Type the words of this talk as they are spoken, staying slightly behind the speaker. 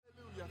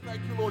Hallelujah.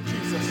 Thank you, Lord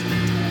Jesus.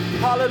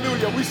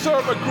 Hallelujah. We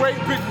serve a great,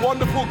 big,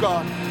 wonderful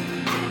God.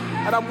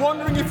 And I'm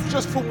wondering if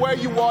just from where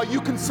you are, you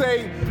can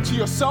say to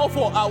yourself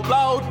or out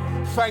loud,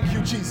 thank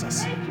you,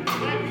 Jesus.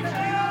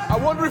 I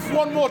wonder if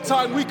one more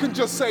time we can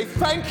just say,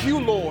 thank you,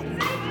 Lord,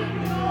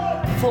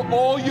 for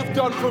all you've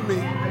done for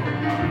me.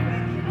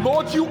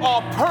 Lord, you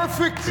are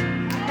perfect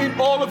in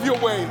all of your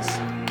ways.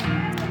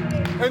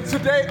 And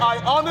today I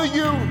honor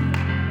you.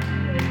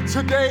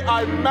 Today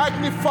I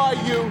magnify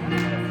you.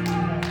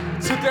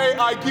 Today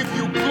I give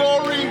you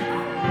glory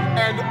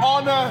and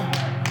honor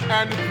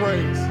and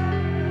praise.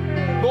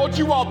 Lord,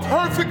 you are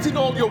perfect in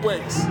all your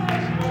ways.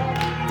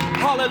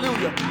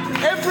 Hallelujah.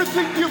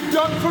 Everything you've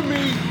done for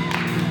me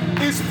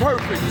is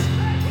perfect.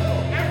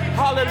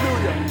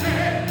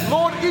 Hallelujah.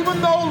 Lord,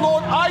 even though,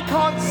 Lord, I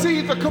can't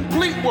see the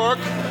complete work,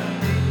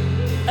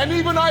 and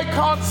even I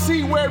can't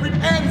see where it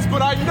ends,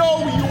 but I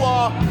know you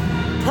are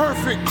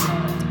perfect.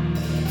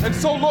 And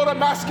so, Lord,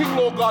 I'm asking,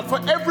 Lord God,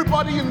 for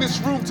everybody in this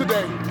room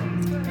today,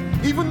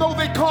 even though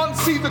they can't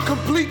see the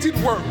completed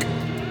work,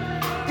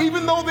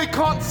 even though they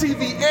can't see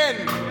the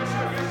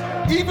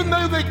end, even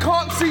though they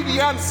can't see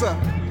the answer,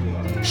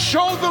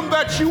 show them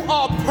that you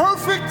are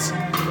perfect,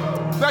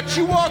 that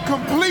you are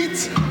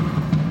complete,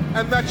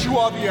 and that you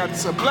are the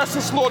answer. Bless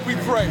us, Lord, we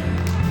pray.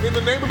 In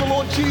the name of the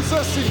Lord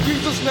Jesus, in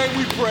Jesus' name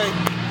we pray,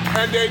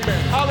 and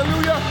amen.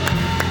 Hallelujah.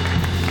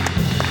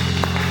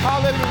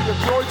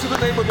 Hallelujah. Glory to the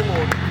name of the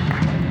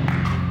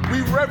Lord.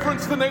 We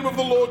reverence the name of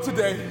the Lord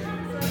today.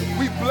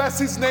 We bless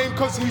his name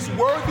because he's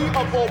worthy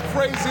of all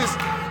praises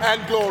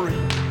and glory.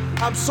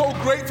 I'm so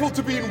grateful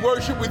to be in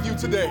worship with you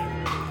today.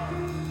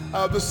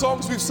 The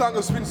songs we've sung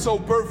have been so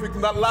perfect,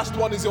 and that last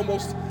one is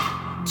almost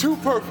too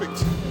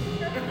perfect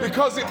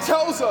because it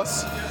tells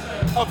us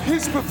of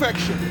his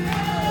perfection.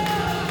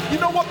 You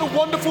know what the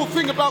wonderful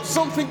thing about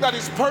something that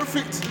is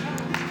perfect?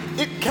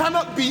 It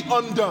cannot be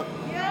undone.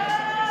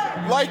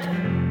 Like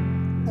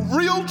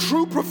real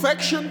true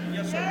perfection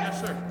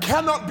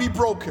cannot be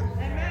broken.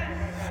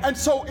 And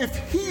so if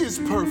he is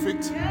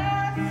perfect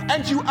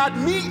and you add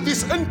me,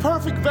 this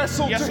imperfect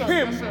vessel, to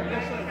him,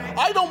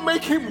 I don't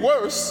make him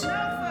worse.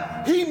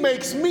 He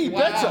makes me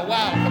better.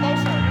 Wow. Come on,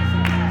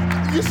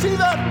 sir. You see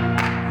that?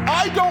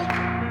 I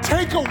don't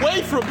take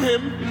away from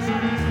him.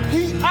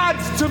 He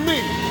adds to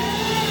me.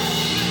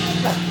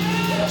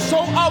 So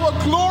our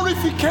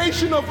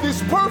glorification of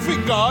this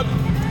perfect God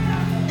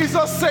is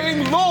us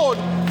saying, Lord,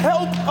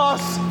 help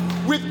us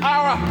with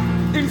our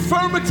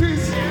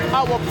infirmities,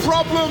 our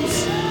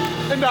problems,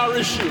 and our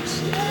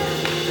issues.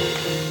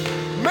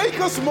 Make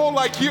us more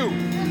like you,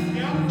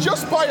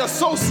 just by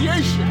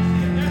association.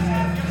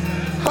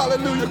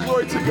 Hallelujah,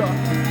 glory to God.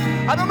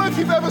 I don't know if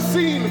you've ever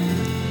seen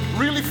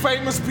really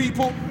famous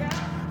people.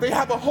 They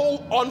have a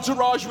whole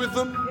entourage with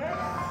them.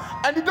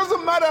 And it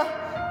doesn't matter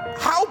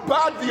how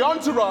bad the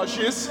entourage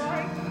is,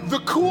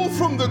 the cool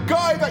from the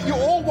guy that you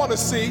all want to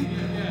see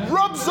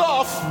rubs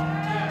off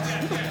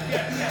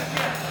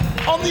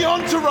on the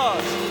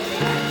entourage.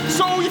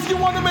 So if you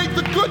want to make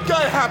the good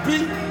guy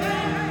happy,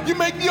 you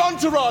make the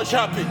entourage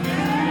happy.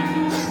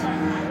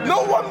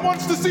 No one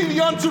wants to see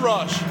the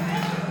entourage.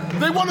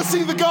 They want to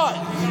see the guy,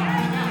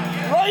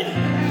 right?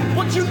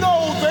 But you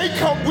know they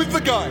come with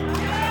the guy.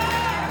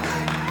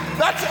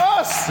 That's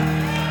us.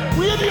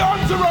 We're the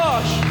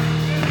entourage.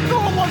 No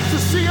one wants to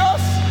see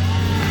us,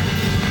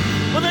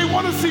 but they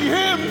want to see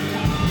him.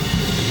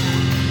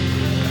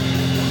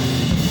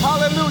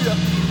 Hallelujah.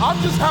 I'm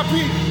just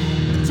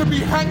happy to be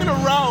hanging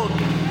around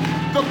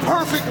the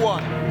perfect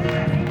one.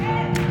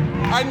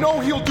 I know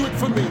he'll do it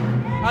for me.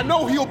 I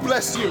know he'll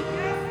bless you.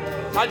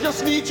 I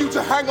just need you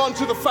to hang on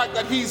to the fact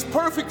that he's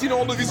perfect in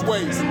all of his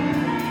ways.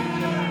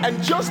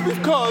 And just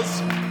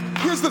because,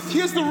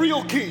 here's the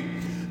real key.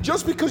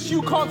 Just because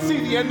you can't see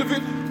the end of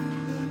it,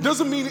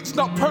 doesn't mean it's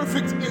not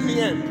perfect in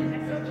the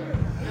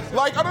end.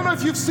 Like, I don't know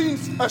if you've seen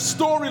a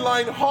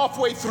storyline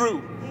halfway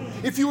through.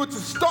 If you were to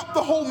stop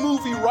the whole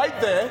movie right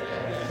there,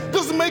 it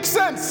doesn't make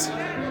sense.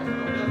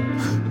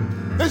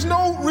 There's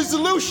no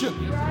resolution.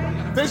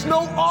 There's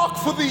no arc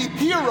for the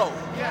hero.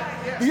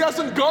 He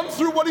hasn't gone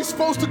through what he's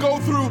supposed to go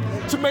through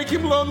to make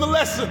him learn the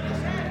lesson.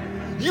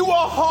 You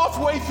are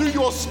halfway through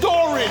your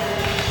story.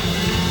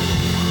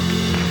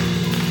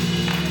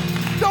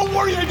 Don't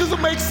worry, it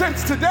doesn't make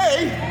sense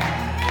today.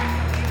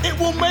 It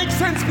will make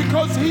sense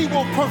because he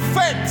will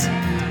perfect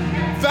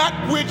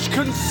that which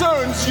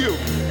concerns you.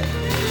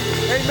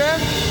 Amen.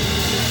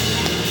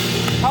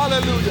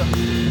 Hallelujah.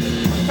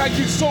 Thank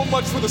you so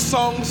much for the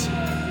songs.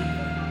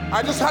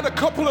 I just had a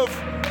couple of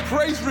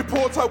praise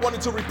reports I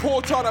wanted to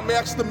report on. I may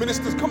ask the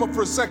ministers come up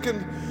for a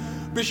second.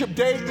 Bishop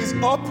Day is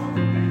up.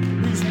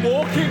 He's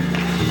walking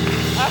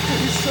after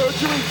his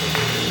surgery.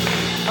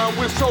 And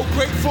we're so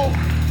grateful.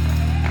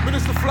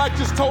 Minister Flack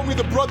just told me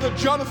the brother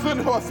Jonathan,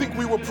 who I think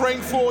we were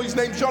praying for, his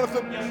name's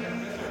Jonathan.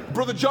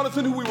 Brother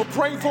Jonathan, who we were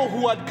praying for,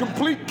 who had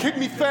complete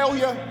kidney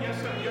failure,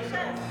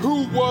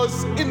 who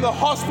was in the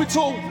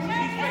hospital,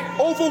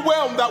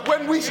 overwhelmed that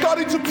when we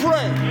started to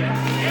pray,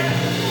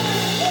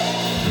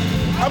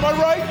 am I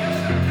right?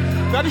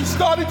 That he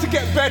started to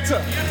get better.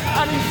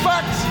 And in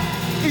fact,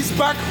 is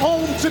back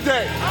home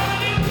today.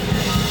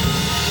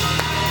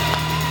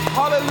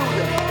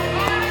 Hallelujah.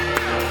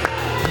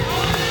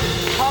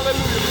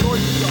 Hallelujah. Glory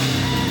to God.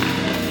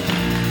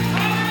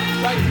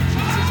 Thank you,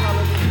 Jesus.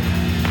 Hallelujah.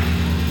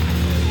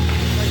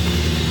 Thank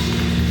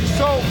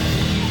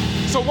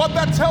you. So what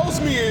that tells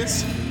me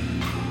is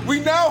we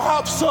now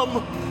have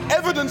some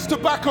evidence to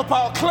back up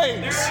our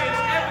claims.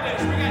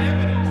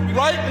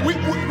 Right?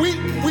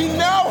 We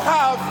now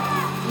have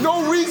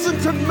no reason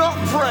to not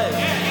pray.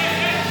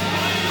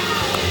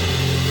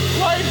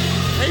 Right?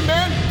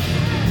 Amen?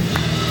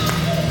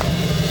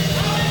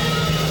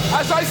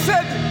 As I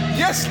said,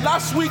 yes,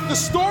 last week, the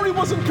story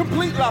wasn't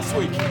complete last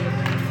week.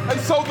 And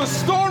so the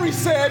story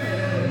said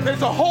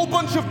there's a whole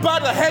bunch of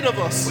bad ahead of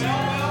us.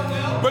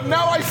 But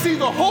now I see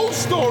the whole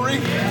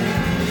story.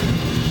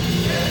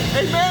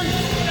 Amen?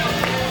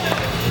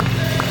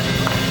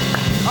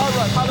 All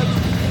right,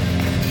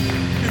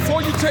 hallelujah.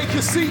 Before you take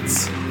your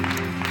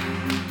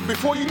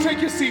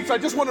seats, I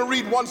just want to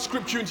read one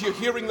scripture into your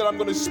hearing that I'm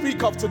going to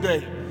speak of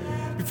today.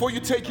 Before you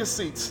take your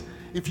seats,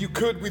 if you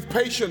could, with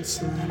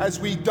patience, as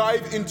we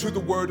dive into the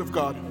Word of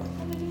God.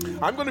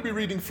 I'm going to be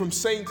reading from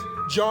St.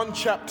 John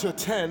chapter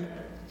 10,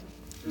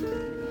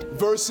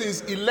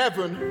 verses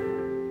 11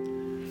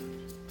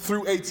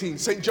 through 18.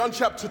 St. John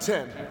chapter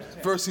 10,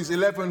 verses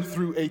 11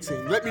 through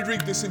 18. Let me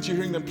read this into your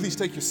hearing, then please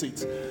take your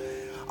seats.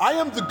 I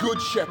am the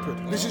good shepherd.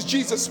 This is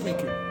Jesus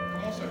speaking.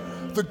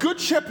 The good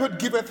shepherd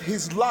giveth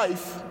his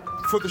life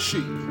for the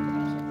sheep.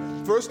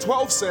 Verse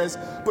 12 says,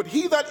 but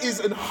he that is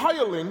an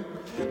hireling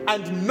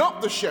and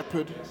not the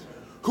shepherd,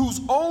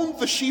 whose own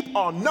the sheep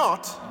are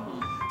not,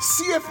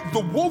 seeth the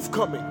wolf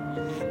coming,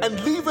 and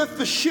leaveth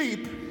the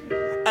sheep,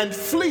 and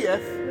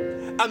fleeth,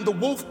 and the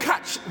wolf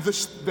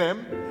catcheth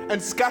them,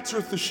 and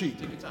scattereth the sheep.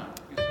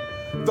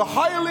 The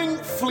hireling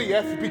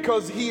fleeth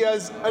because he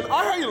is an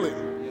hireling,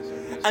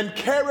 and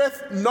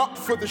careth not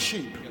for the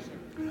sheep.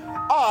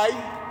 I,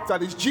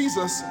 that is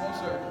Jesus,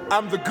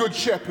 am the good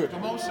shepherd.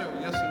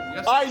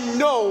 I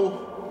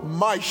know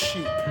my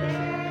sheep,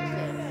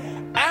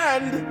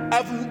 and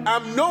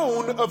am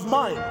known of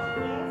mine.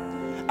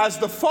 As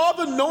the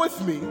Father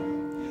knoweth me,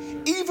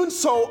 even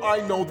so I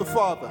know the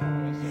Father.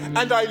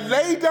 And I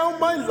lay down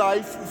my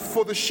life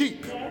for the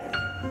sheep.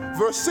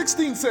 Verse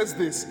 16 says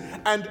this,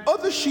 and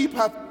other sheep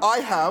I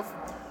have,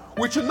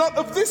 which are not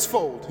of this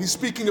fold. He's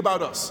speaking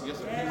about us.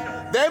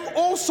 Them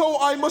also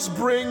I must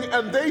bring,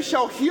 and they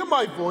shall hear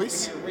my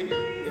voice.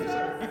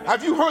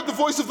 Have you heard the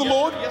voice of the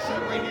Lord? Yes, sir.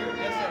 Right here.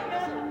 Yes,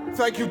 sir.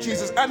 Thank you,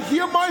 Jesus. And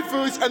hear my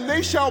voice, and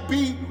they shall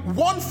be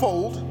one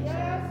fold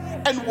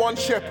and one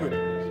shepherd.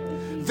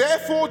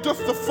 Therefore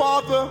doth the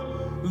Father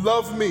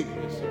love me,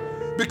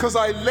 because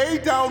I lay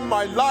down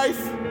my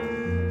life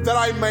that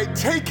I may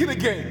take it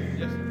again.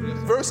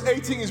 Verse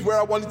 18 is where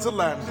I wanted to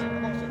land.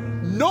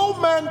 No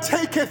man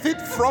taketh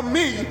it from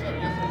me,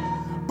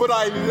 but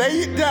I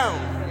lay it down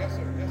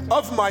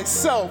of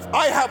myself.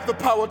 I have the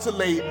power to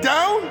lay it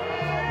down,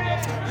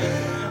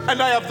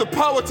 and I have the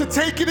power to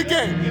take it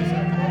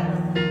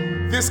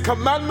again. This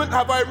commandment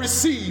have I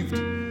received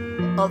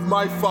of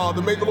my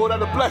Father. May the Lord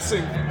add a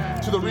blessing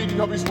to the reading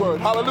of his word.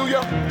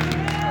 Hallelujah.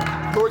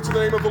 Glory to the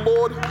name of the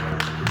Lord.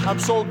 I'm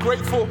so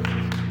grateful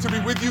to be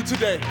with you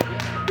today.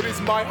 It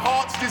is my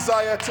heart's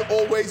desire to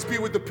always be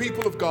with the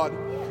people of God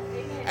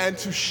and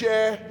to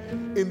share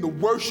in the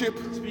worship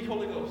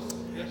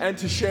and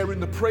to share in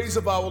the praise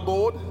of our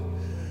Lord,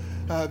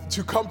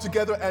 to come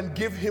together and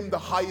give him the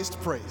highest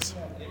praise.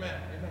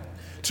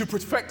 To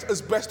perfect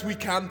as best we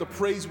can the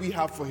praise we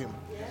have for him.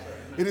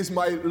 It is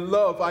my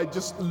love. I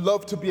just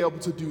love to be able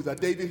to do that.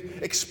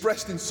 David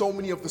expressed in so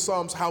many of the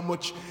Psalms how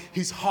much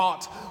his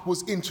heart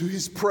was into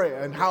his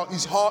prayer and how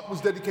his heart was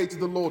dedicated to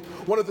the Lord.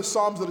 One of the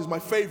Psalms that is my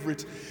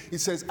favorite, it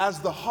says, as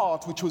the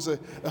hart, which was a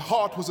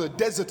hart was a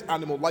desert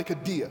animal like a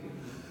deer.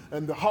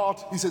 And the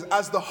hart, he says,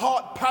 as the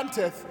hart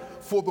panteth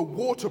for the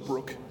water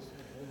brook,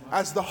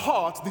 as the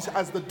hart,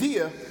 as the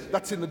deer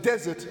that's in the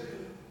desert,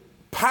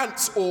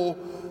 pants or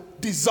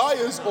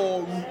desires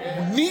or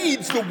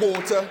needs the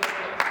water,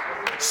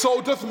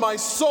 so doth my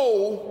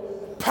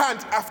soul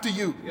pant after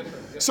you.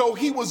 So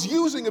he was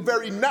using a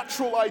very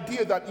natural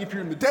idea that if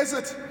you're in the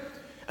desert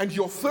and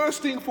you're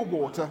thirsting for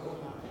water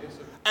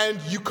and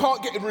you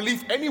can't get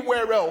relief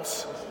anywhere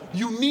else,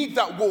 you need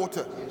that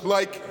water.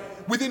 Like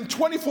within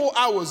 24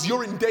 hours,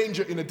 you're in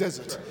danger in a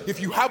desert if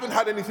you haven't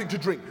had anything to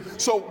drink.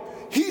 So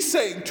he's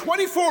saying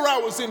 24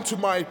 hours into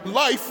my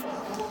life,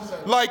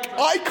 like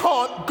I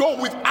can't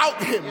go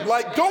without him.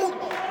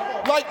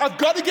 I've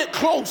got to get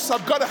close.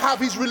 I've got to have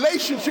his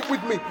relationship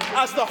with me.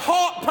 As the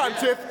hart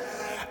panteth,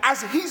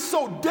 as he's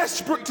so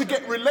desperate to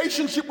get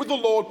relationship with the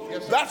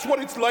Lord, that's what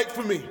it's like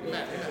for me.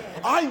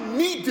 I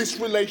need this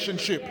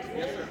relationship.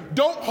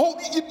 Don't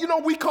hold,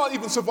 we can't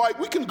even survive.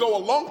 We can go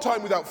a long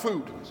time without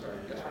food.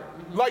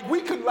 Like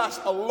we can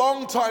last a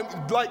long time,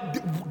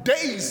 like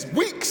days,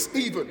 weeks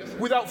even,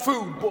 without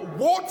food. But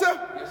water,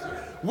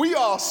 we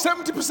are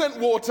 70%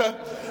 water,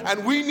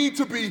 and we need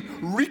to be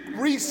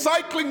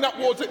recycling that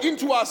water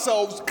into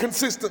ourselves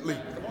consistently.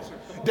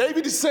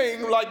 David is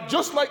saying,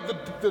 just like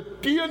the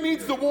deer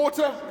needs the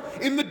water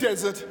in the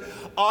desert,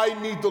 I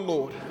need the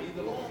Lord.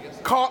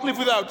 Can't live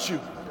without you.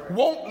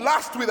 Won't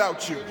last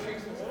without you.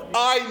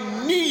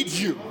 I need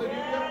you.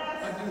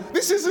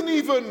 This isn't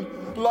even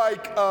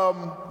like,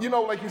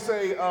 like you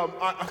say,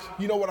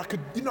 you know what I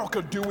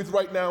could do with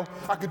right now?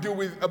 I could do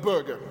with a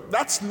burger.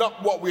 That's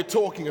not what we're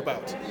talking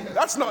about.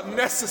 That's not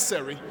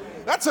necessary.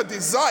 That's a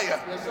desire.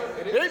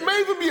 It may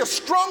even be a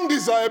strong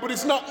desire, but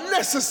it's not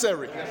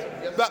necessary.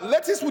 That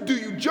lettuce would do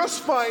you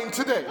just fine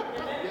today,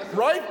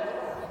 right?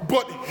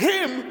 But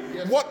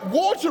what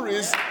water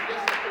is,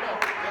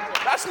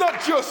 that's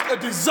not just a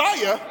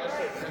desire.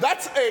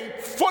 That's a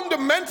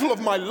fundamental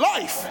of my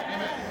life.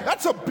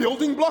 That's a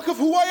building block of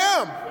who I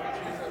am.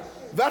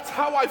 That's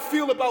how I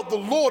feel about the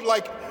Lord.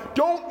 Like,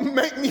 don't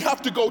make me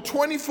have to go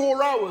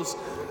 24 hours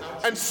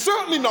and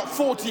certainly not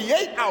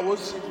 48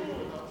 hours.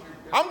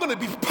 I'm going to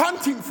be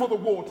panting for the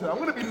water. I'm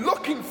going to be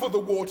looking for the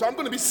water. I'm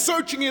going to be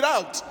searching it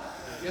out.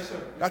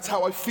 That's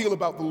how I feel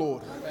about the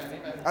Lord.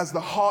 As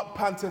the hart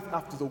panteth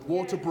after the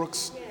water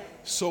brooks,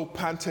 so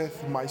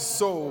panteth my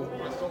soul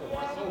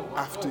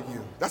after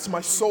you. That's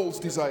my soul's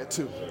desire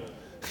too.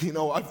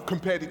 I've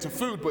compared it to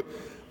food, but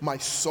my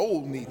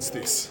soul needs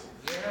this.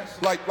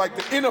 Like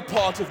the inner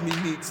part of me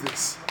needs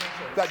this.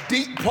 That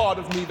deep part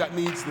of me that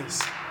needs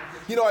this.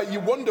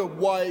 You wonder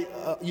why,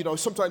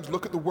 sometimes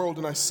look at the world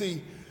and I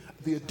see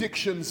the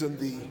addictions and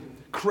the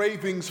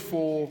cravings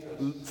for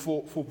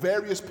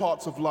various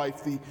parts of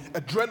life, the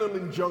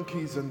adrenaline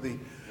junkies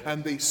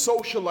and the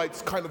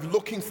socialites kind of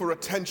looking for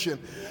attention.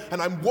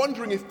 And I'm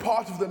wondering if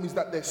part of them is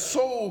that their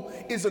soul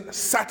isn't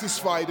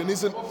satisfied and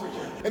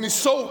is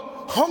so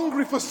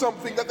hungry for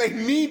something that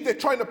they're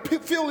trying to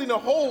fill in a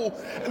hole,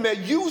 and they're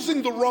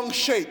using the wrong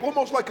shape,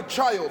 almost like a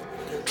child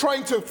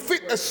trying to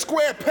fit a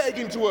square peg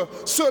into a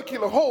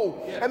circular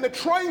hole, and they're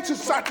trying to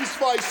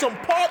satisfy some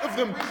part of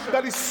them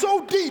that is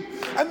so deep,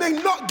 and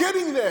they're not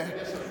getting there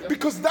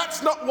because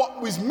that's not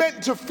what was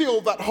meant to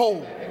fill that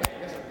hole,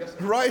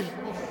 right?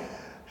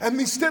 And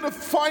instead of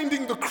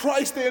finding the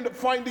Christ, they end up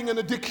finding an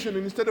addiction.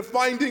 And instead of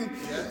finding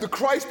the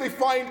Christ, they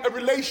find a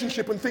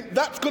relationship and think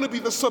that's going to be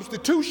the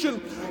substitution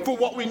for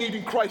what we need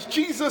in Christ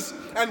Jesus.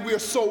 And we are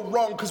so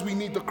wrong because we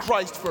need the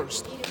Christ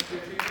first.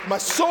 My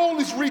soul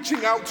is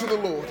reaching out to the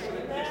Lord.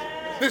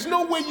 There's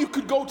no way you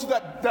could go to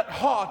that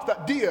hart,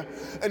 that deer,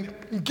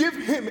 and give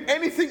him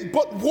anything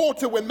but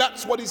water when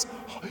that's what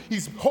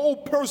his whole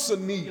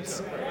person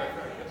needs.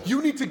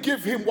 You need to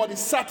give him what is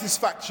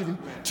satisfaction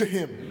to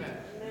him.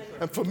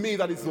 And for me,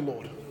 that is the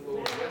Lord.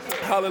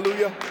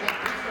 Hallelujah.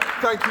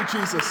 Thank you,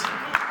 Jesus.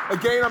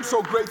 Again, I'm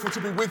so grateful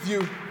to be with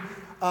you.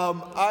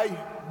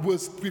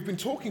 We've been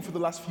talking for the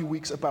last few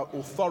weeks about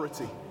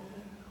authority.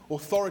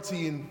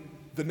 Authority in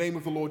the name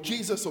of the Lord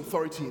Jesus,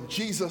 authority in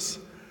Jesus.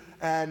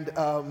 And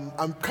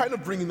I'm kind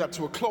of bringing that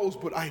to a close,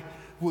 but I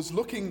was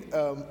looking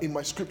in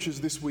my scriptures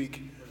this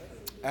week,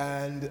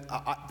 and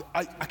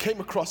I came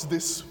across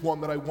this one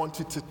that I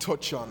wanted to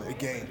touch on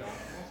again.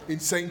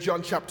 In St.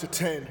 John chapter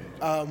 10.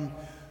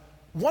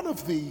 One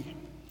of the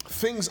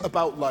things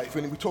about life,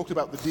 and we talked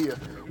about the deer,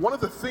 one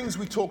of the things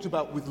we talked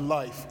about with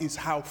life is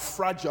how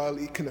fragile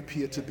it can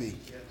appear to be.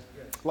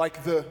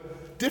 Like the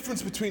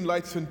difference between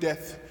life and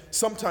death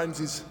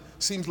sometimes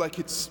seems like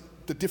it's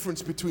the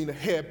difference between a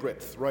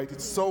hairbreadth, right?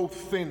 It's so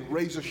thin,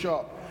 razor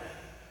sharp.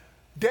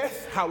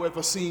 Death,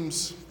 however,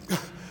 seems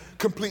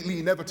completely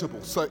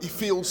inevitable. So it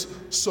feels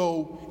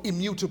so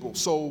immutable,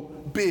 so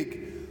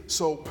big,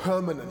 so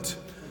permanent.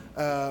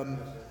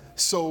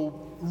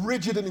 So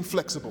rigid and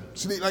inflexible.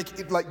 So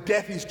like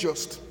death is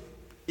just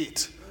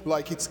it.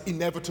 Like it's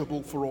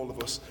inevitable for all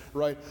of us,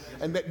 right?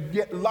 And that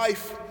yet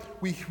life,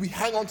 we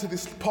hang on to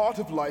this part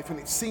of life and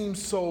it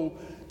seems so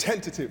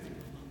tentative,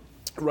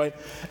 right?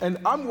 And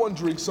I'm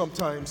wondering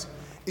sometimes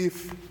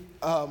if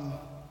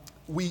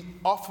we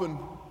often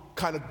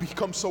kind of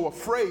become so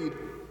afraid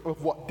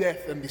of what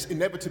death and this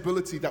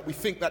inevitability that we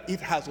think that it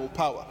has all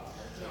power.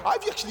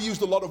 I've actually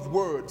used a lot of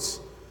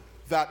words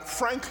that,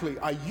 frankly,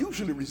 I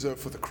usually reserve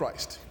for the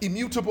Christ.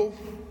 Immutable,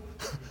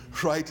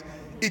 right?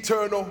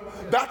 Eternal.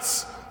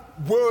 That's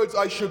words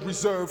I should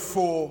reserve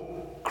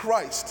for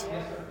Christ.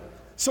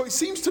 So it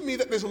seems to me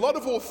that there's a lot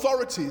of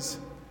authorities,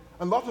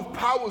 a lot of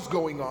powers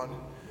going on,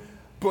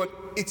 but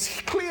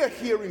it's clear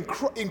here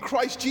in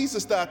Christ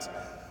Jesus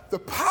that the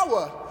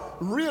power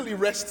really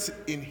rests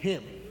in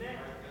him.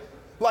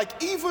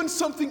 Like even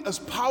something as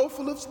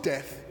powerful as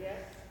death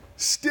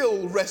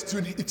still rests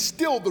in, it's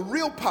still the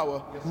real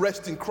power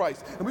rests in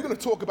Christ. And we're going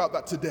to talk about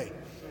that today.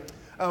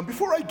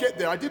 Before I get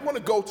there, I did want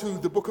to go to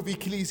the book of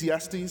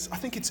Ecclesiastes. I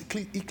think it's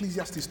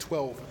Ecclesiastes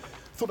 12. I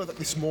thought of that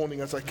this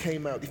morning as I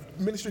came out.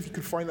 Minister, if you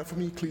could find that for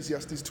me,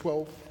 Ecclesiastes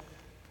 12.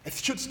 It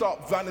should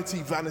start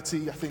vanity,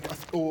 vanity, I think,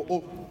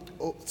 or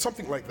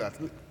something like that.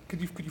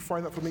 Could you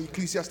find that for me,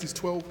 Ecclesiastes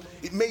 12?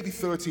 It may be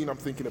 13 I'm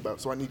thinking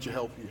about, so I need your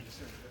help here.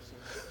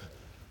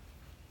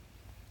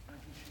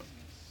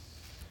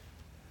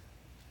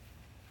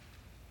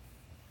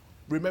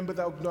 Remember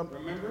thou...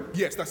 Remember?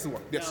 Yes, that's the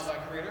one. Yes. Now thy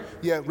creator?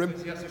 Yeah.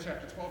 Ecclesiastes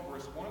chapter 12,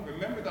 verse 1.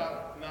 Remember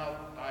thou now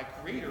thy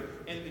creator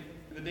in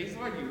the days of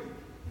thy youth,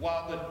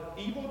 while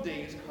the evil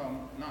days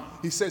come not.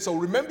 He says, so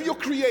remember your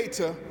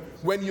Creator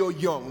when you're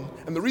young.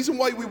 And the reason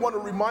why we want to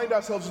remind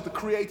ourselves of the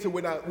Creator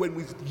when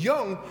we're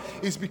young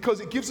is because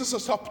it gives us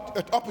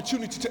an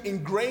opportunity to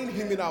ingrain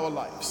Him in our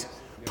lives.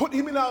 Put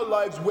Him in our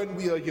lives when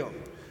we are young,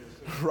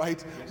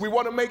 right? We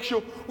want to make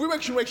sure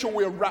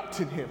we're wrapped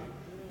in Him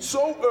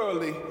so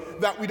early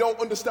that we don't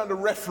understand the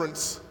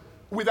reference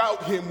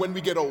without Him when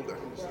we get older.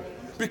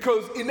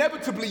 Because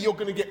inevitably you're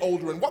going to get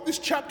older. And what this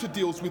chapter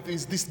deals with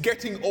is this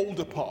getting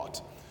older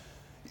part.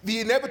 The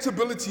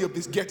inevitability of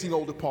this getting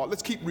older part.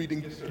 Let's keep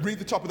reading. Yes, read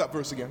the top of that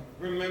verse again.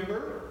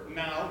 Remember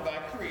now thy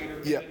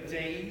Creator in the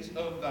days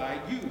of thy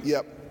youth.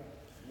 Yep.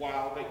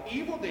 While the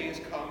evil days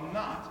come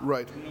not,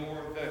 Right.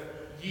 nor the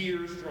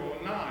years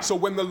draw nigh. So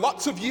when the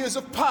lots of years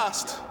have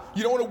passed,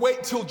 you don't want to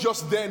wait till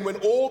just then when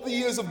all the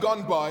years have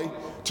gone by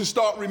to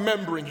start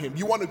remembering Him.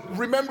 You want to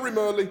remember Him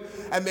early,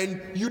 and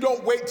then you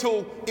don't wait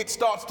till it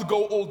starts to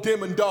go all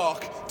dim and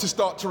dark to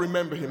start to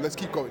remember Him. Let's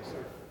keep going.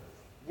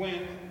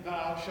 When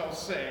thou shalt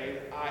say,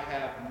 I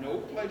have no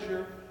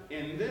pleasure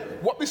in them.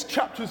 What this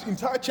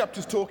entire chapter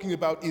is talking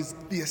about is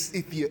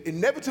the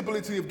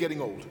inevitability of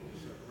getting old.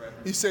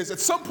 He says at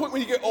some point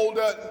when you get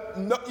older,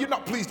 you're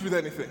not pleased with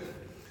anything.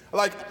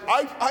 Like,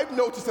 I've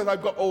noticed that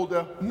I've got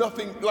older,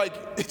 nothing, like,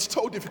 it's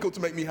so difficult to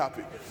make me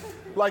happy.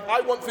 Like,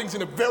 I want things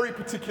in a very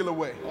particular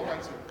way.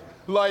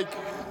 Like,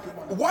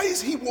 why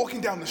is he walking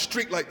down the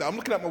street like that? I'm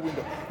looking out my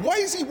window. Why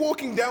is he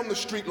walking down the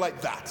street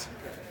like that?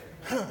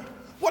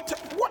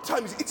 What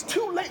time is it? It's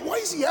too late. Why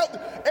is he out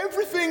there?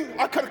 Everything,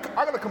 I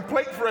got a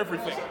complaint for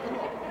everything.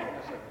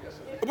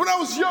 When I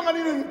was young, I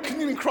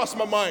couldn't even cross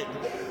my mind.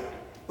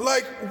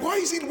 Like, why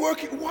is he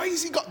working? Why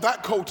has he got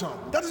that coat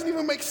on? That doesn't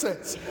even make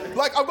sense.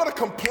 Like, I've got a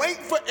complaint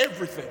for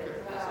everything.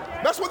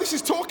 That's what this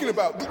is talking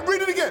about.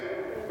 Read it again.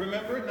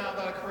 Remember now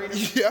thy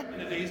Creator in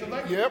the days of thy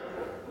youth. Yep.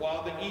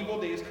 While the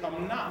evil days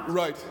come not.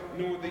 Right.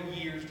 Nor the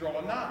years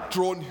draw nigh.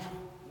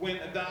 When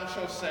thou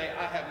shalt say,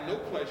 I have no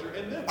pleasure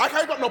in them. I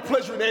got no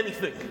pleasure in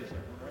anything.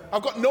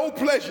 I've got no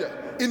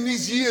pleasure in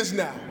these years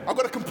now. I've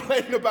got to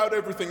complain about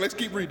everything. Let's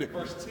keep reading.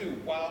 Verse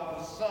 2. While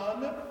the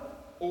sun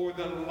or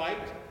the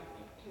light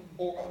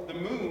or the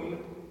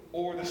moon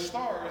or the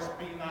stars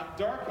be not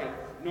darkened,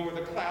 nor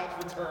the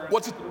clouds return.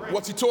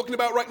 What's he talking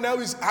about right now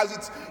is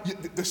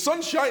the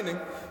sun's shining,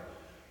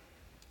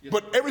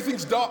 but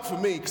everything's dark for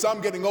me because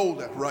I'm getting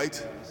older,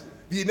 right?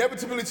 The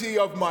inevitability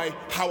of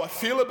how I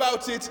feel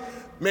about it,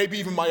 maybe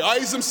even my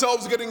eyes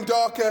themselves are getting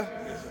darker.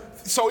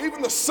 So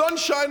even the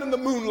sunshine and the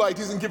moonlight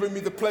isn't giving me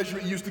the pleasure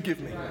it used to give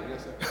me.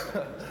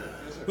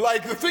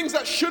 Like the things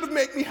that should have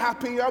made me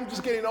happy, I'm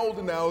just getting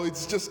older now.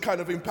 It's just kind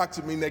of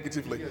impacted me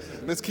negatively.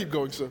 Let's keep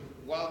going, sir.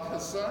 While the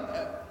sun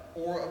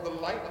or the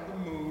light of the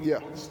moon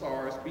or the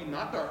stars be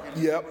not darkened,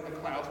 the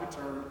clouds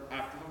return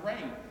after the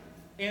rain.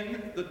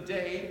 In the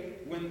day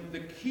when the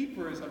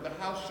keepers of the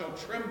house shall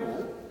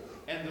tremble,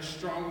 and the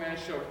strong man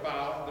shall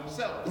bow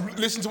themselves.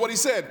 Listen to what he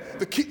said.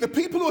 The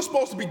people who are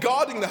supposed to be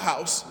guarding the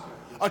house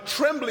are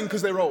trembling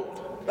because they're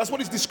old. That's what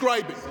he's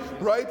describing,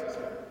 right?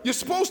 You're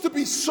supposed to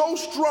be so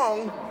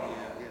strong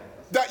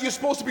that you're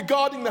supposed to be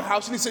guarding the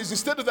house, and he says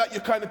instead of that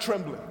you're kind of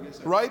trembling,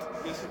 right?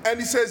 And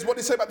he says, what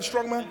did he say about the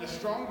strong man? And the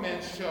strong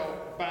men shall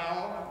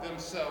bow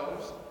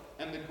themselves,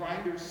 and the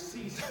grinders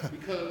cease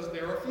because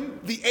there are few.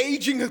 The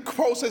aging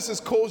process has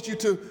caused you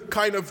to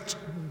kind of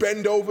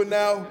bend over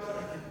now.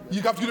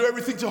 You have to do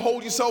everything to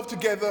hold yourself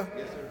together.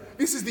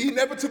 This is the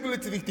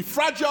inevitability, the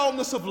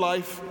fragileness of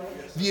life,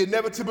 the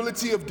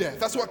inevitability of death.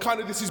 That's what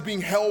kind of this is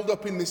being held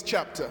up in this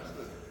chapter.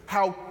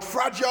 How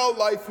fragile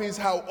life is,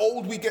 how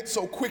old we get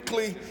so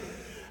quickly,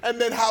 and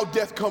then how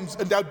death comes,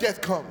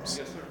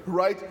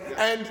 right?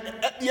 And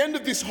at the end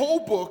of this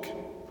whole book,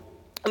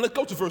 and let's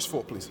go to verse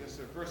 4, please. Yes,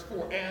 sir. Verse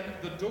 4, and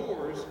the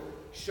doors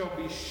shall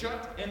be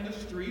shut in the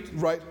street.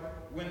 Right.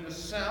 When the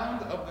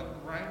sound of the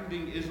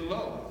grinding is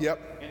low.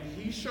 Yep. And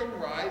he shall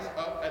rise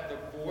up at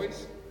the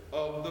voice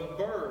of the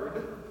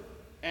bird,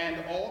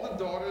 and all the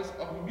daughters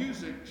of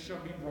music shall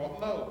be brought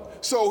low.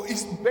 So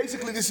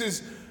this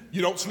is,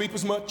 you don't sleep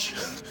as much.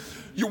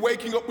 You're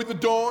waking up with the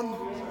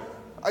dawn.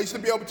 I used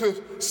to be able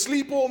to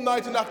sleep all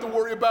night and not have to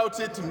worry about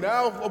it. And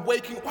now I'm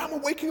waking up. Why am I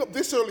waking up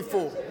this early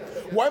for?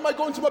 Why am I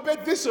going to my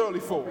bed this early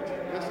for?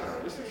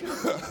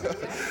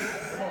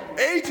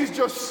 Age is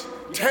just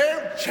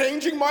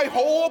changing my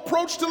whole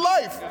approach to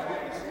life.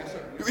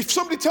 If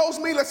somebody tells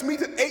me let's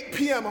meet at 8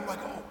 p.m., I'm like,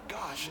 oh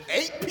gosh,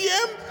 8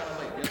 p.m.?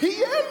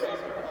 p.m.?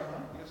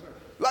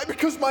 Like,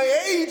 because my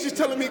age is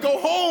telling me go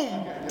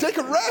home, take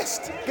a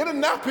rest, get a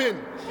nap in.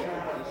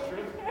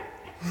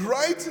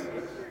 Right?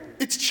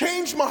 It's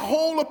changed my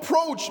whole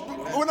approach.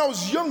 When I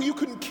was young, you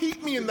couldn't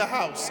keep me in the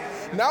house.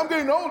 Now I'm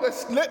getting older,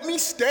 let me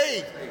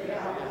stay.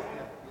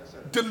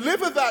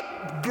 Deliver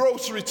that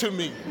grocery to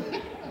me.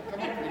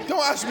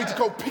 Don't ask me to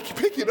go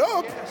pick it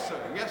up. Yes,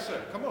 sir. Yes,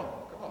 sir. Come on.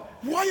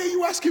 Why are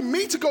you asking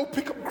me to go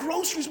pick up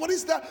groceries? What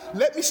is that?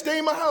 Let me stay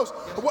in my house.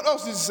 What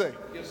else did he say?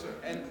 Yes, sir.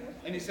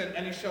 And he said,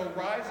 and he shall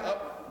rise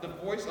up the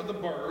voice of the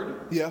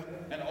bird. Yeah.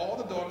 And all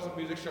the daughters of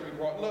music shall be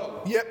brought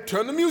low. Yep.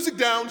 Turn the music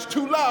down. It's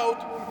too loud.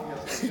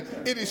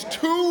 It is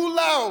too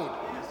loud.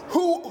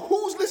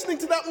 Who's listening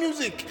to that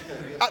music?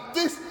 At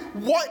this,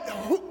 what?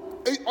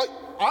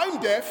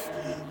 I'm deaf.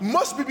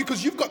 Must be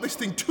because you've got this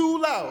thing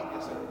too loud.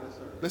 Yes, sir.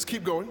 Let's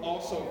keep going.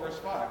 Also, verse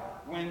 5.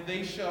 When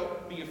they shall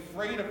be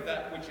afraid of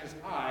that which is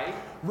high,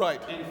 right,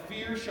 and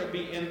fear shall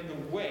be in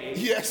the way,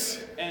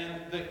 yes,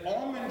 and the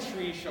almond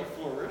tree shall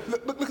flourish.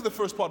 Look at the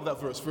first part of that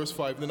verse, verse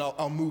 5, and then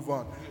I'll move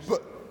on.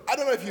 But I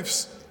don't know if you've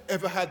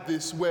ever had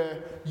this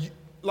where,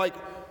 like,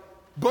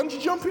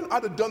 bungee jumping,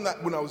 I'd have done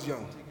that when I was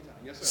young.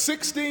 Yes,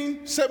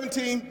 16,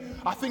 17,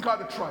 I think I'd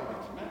have tried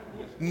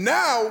it.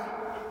 Now,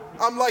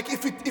 I'm like,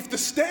 if the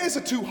stairs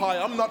are too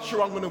high, I'm not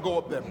sure I'm going to go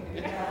up them.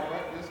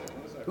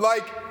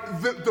 Like,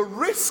 the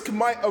risk,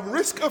 a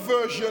risk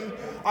aversion,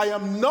 I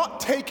am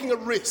not taking a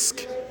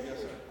risk.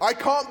 I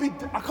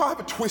can't have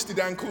a twisted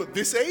ankle at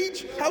this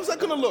age. How's that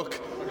going to look?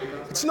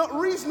 It's not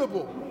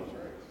reasonable,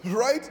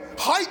 right?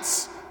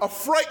 Heights are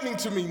frightening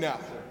to me now.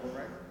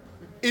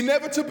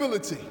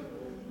 Inevitability,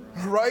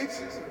 right?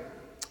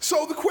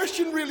 So the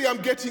question really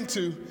I'm getting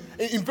to,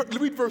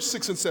 read verse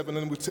 6 and 7,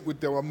 and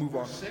I'll move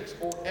on. 6,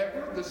 or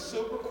ever the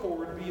silver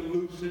cord be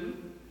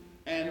loosened,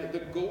 and the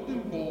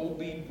golden bowl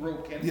be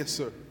broken. Yes,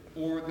 sir.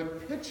 Or the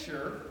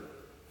pitcher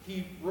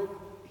be broken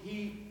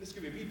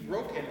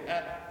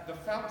at the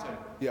fountain,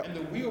 and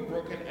the wheel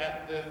broken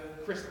at the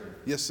crystal.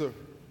 Yes, sir.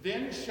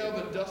 Then shall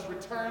the dust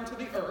return to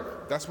the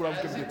earth. That's what I was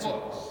going to get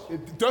to.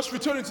 Dust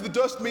returning to the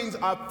dust means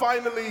I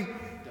finally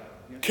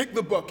kick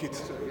the bucket.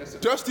 Yes, sir. Yes, sir.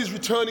 Dust is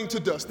returning to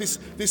dust.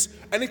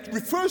 And it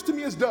refers to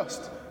me as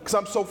dust because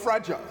I'm so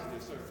fragile.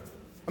 Yes, sir.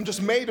 I'm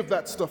just made of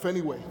that stuff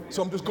anyway.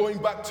 So I'm just going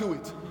back to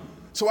it.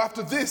 So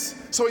after this,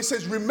 so it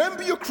says,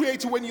 remember your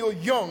Creator when you're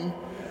young.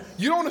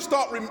 You don't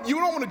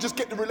want to just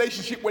get the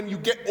relationship when you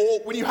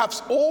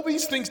have all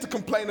these things to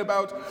complain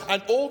about,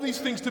 and all these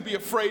things to be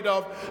afraid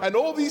of, and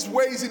all these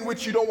ways in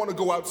which you don't want to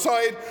go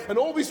outside, and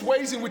all these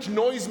ways in which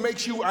noise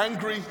makes you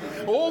angry.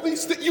 All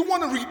these things you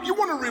want to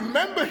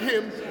remember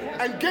Him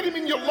and get Him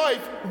in your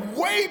life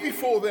way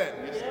before then.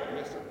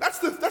 That's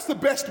the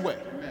best way.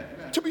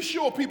 To be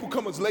sure, people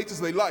come as late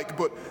as they like,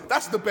 but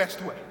that's the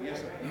best way,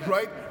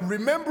 right?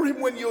 Remember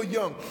Him when you're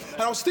young.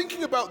 And I was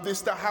thinking about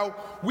this, that how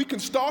we can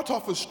start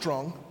off as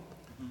strong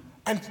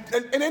and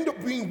end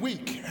up being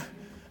weak.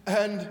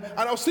 And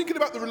I was thinking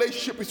about the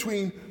relationship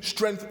between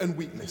strength and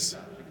weakness,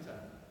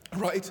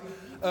 right?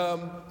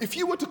 If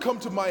you were to come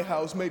to my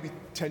house maybe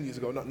 10 years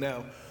ago, not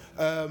now,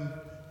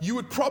 you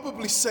would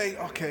probably say,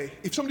 okay,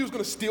 if somebody was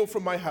going to steal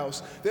from my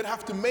house, they'd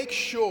have to make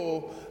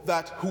sure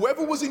that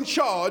whoever was in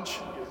charge,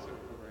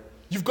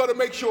 you've got to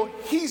make sure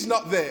he's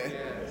not there,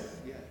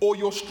 or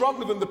you're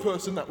stronger than the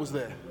person that was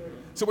there.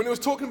 So when it was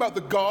talking about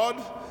the guard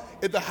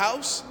at the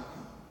house,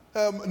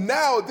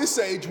 now at this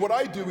age, what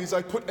I do is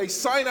I put a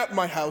sign at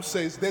my house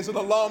says there's an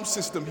alarm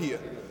system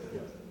here.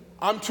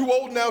 I'm too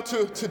old now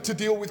to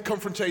deal with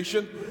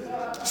confrontation,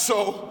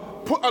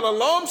 so put an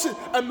alarm,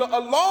 and the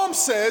alarm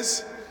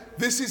says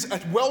this is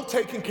a well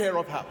taken care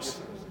of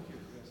house,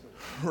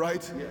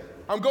 right?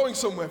 I'm going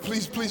somewhere.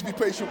 Please be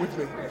patient with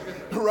me,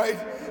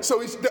 right?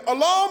 So it's the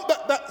alarm,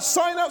 that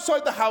sign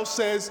outside the house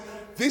says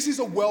this is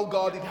a well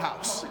guarded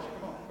house.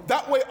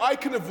 That way I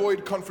can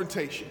avoid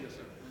confrontation.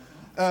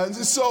 And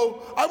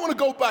so I want to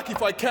go back,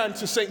 if I can,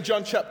 to St.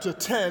 John chapter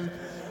 10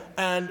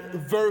 and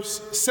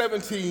verse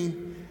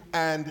 17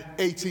 and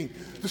 18.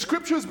 The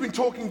scripture has been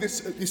talking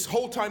this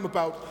whole time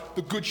about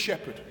the good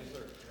shepherd.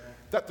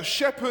 That the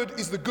shepherd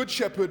is the good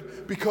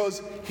shepherd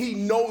because he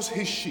knows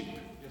his sheep.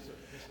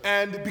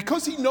 And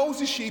because he knows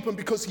his sheep and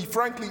because he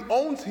frankly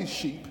owns his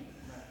sheep,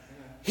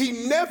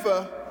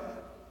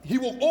 he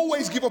will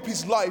always give up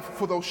his life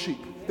for those sheep.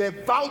 They're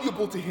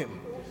valuable to him.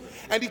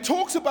 And he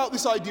talks about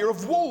this idea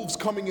of wolves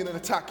coming in and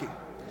attacking.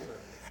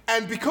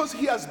 And because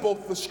he has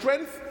both the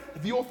strength,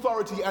 the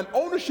authority, and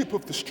ownership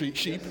of the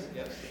sheep,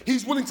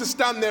 he's willing to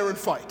stand there and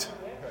fight.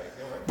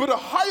 But a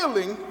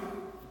hireling,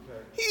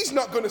 he's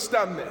not going to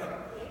stand there.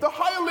 The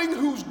hireling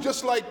who's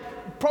just like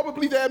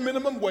probably their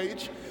minimum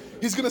wage,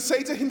 he's going to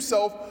say to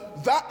himself,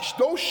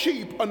 those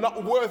sheep are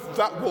not worth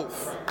that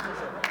wolf.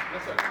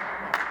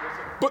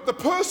 But the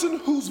person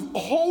whose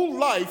whole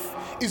life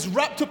is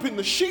wrapped up in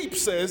the sheep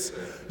says,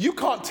 you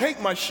can't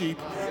take my sheep.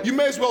 You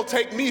may as well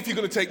take me if you're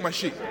going to take my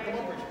sheep.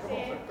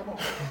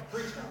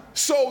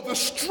 So the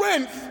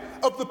strength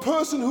of the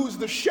person who's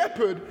the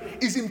shepherd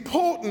is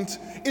important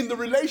in the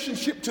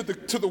relationship to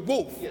the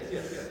wolf.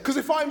 Because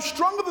if I'm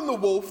stronger than the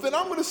wolf, then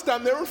I'm going to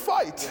stand there and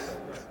fight.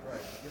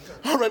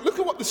 All right, look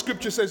at what the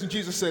scripture says, and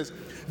Jesus says,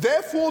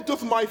 therefore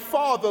doth my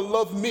Father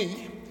love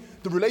me,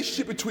 the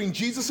relationship between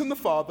Jesus and the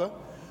Father,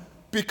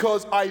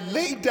 because I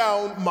lay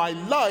down my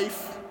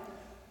life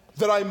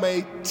that I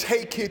may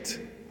take it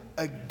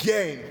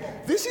again.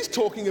 This is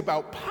talking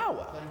about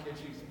power.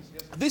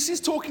 This is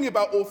talking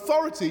about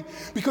authority,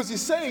 because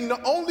he's saying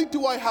not only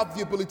do I have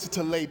the ability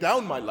to lay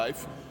down my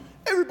life,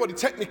 everybody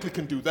technically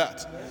can do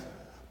that,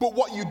 but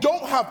what you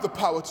don't have the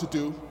power to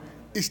do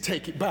is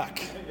take it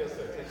back.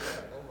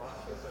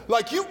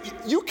 Like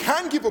you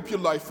can give up your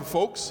life for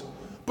folks,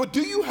 but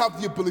do you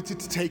have the ability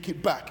to take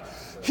it back?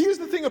 Here's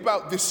the thing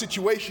about this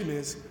situation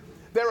is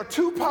There are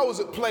two powers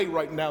at play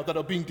right now that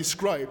are being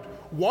described.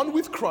 One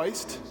with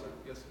Christ,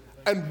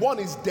 and one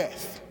is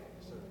death.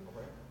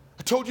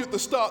 I told you at the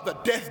start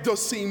that death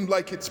does seem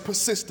like it's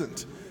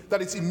persistent,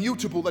 that it's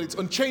immutable, that it's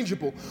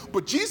unchangeable.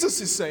 But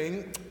Jesus is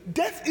saying,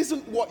 death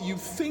isn't what you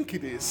think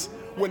it is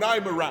when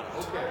I'm around.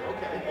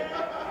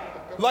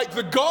 Like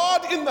the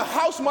God in the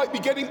house might be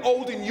getting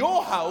old in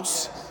your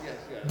house,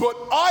 but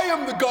I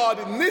am the God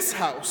in this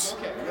house.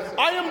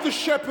 I am the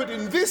shepherd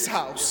in this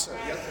house.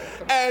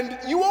 And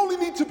you only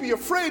need to be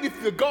afraid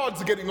if the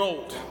gods are getting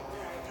old.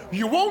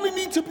 You only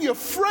need to be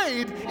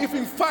afraid if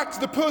in fact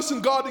the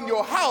person guarding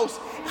your house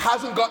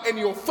hasn't got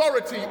any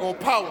authority or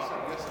power.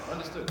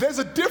 There's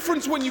a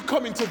difference when you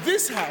come into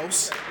this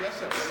house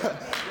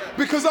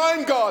because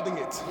I'm guarding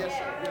it.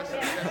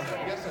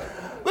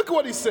 Look at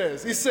what he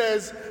says. He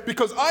says,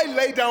 because I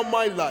lay down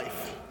my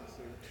life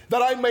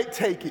that I may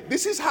take it.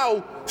 This is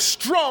how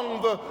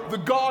strong the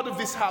God of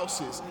this house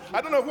is.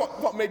 I don't know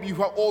what maybe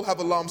you all have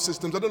alarm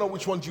systems. I don't know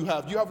which ones you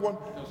have. Do you have one?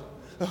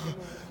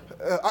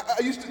 I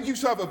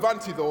used to have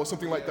Avanti though, or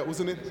something like that,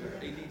 wasn't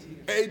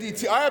it?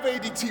 ADT. I have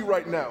ADT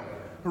right now.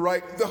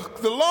 Right?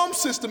 The alarm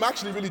system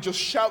actually really just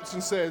shouts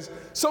and says,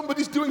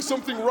 somebody's doing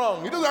something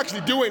wrong. It doesn't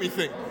actually do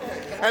anything.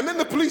 And then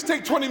the police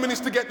take 20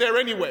 minutes to get there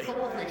anyway.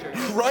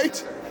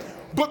 Right?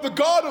 But the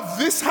God of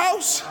this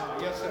house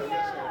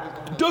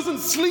doesn't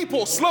sleep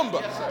or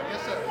slumber.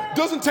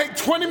 Doesn't take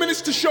 20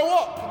 minutes to show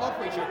up.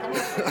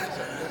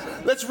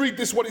 Let's read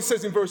this, what it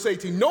says in verse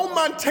 18. No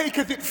man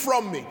taketh it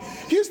from me.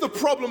 Here's the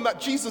problem that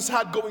Jesus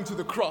had going to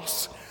the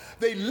cross.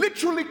 They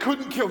literally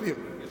couldn't kill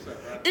him.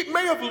 It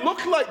may have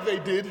looked like they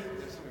did,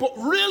 but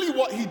really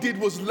what he did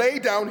was lay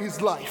down his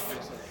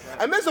life.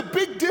 And there's a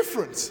big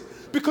difference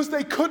because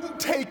they couldn't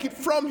take it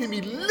from him.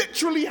 He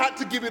literally had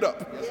to give it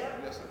up.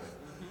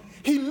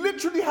 He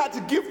literally had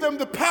to give them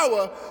the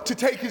power to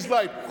take his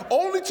life,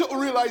 only to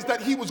realize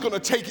that he was going to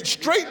take it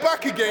straight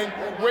back again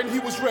when he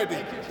was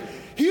ready.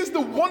 Here's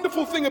the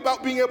wonderful thing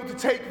about being able to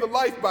take the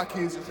life back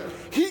is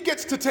he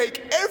gets to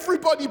take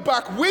everybody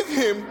back with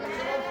him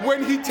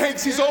when he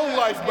takes his own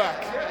life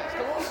back.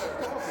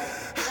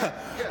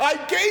 I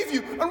gave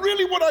you, and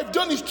really what I've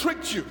done is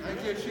tricked you.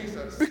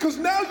 Because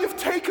now you've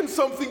taken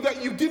something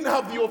that you didn't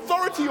have the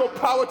authority or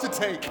power to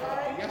take.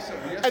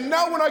 And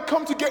now when I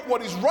come to get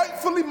what is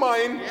rightfully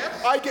mine,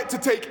 I get to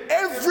take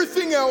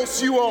everything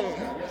else you own.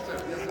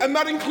 And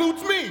that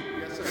includes me.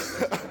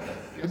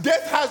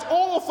 Death has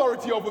all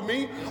authority over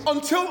me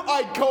until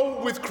I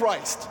go with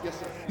Christ.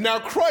 Now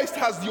Christ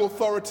has the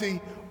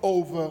authority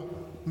over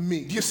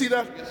me. Do you see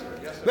that?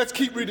 Let's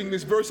keep reading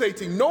this. Verse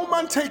 18. No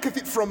man taketh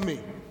it from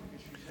me,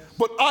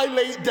 but I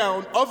lay it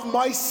down of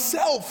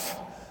myself.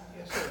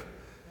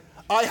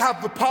 I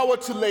have the power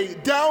to lay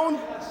it down,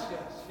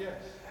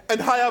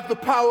 and I have the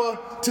power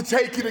to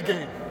take it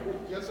again.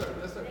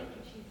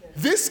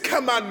 This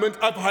commandment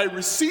have I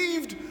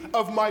received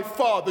of my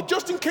Father.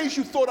 Just in case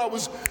you thought I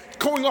was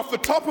going off the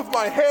top of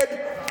my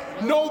head,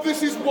 no,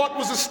 this is what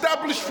was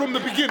established from the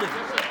beginning.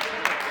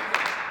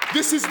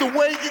 This is the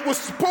way it was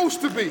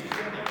supposed to be.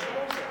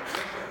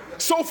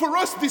 So for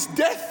us, this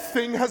death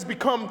thing has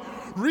become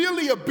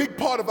really a big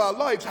part of our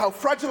lives, how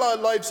fragile our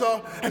lives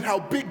are and how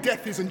big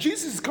death is. And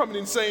Jesus is coming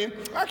in saying,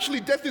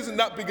 actually, death isn't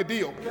that big a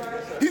deal.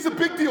 He's a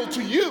big deal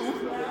to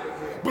you,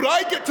 but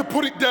I get to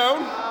put it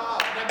down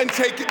and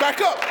take it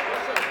back up.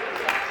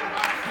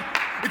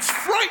 It's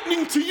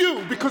frightening to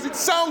you because it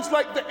sounds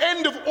like the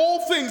end of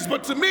all things,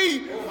 but to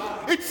me,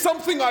 it's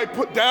something I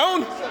put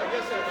down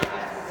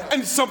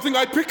and something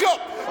I pick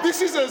up.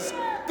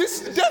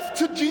 This death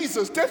to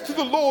Jesus, death to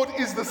the Lord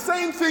is the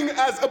same thing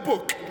as a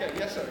book.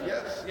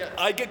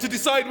 I get to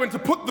decide when to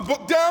put the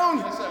book down.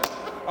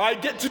 I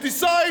get to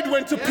decide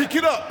when to pick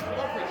it up.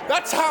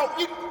 That's how,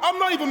 I'm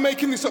not even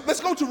making this up. Let's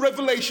go to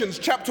Revelations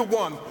chapter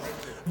 1.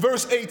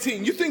 Verse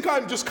 18. You think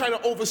I'm just kind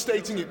of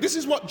overstating it. This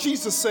is what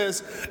Jesus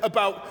says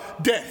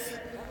about death.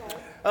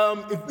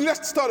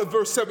 Let's start at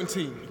verse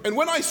 17. And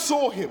when I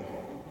saw him,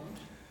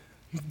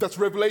 that's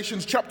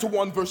Revelations chapter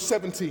 1 verse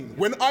 17.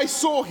 When I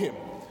saw him,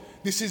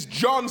 this is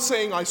John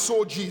saying, I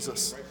saw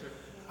Jesus.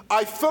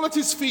 I fell at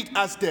his feet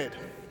as dead.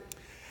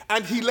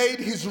 And he laid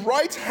his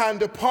right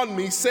hand upon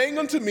me, saying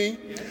unto me,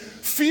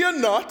 fear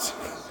not,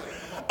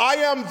 I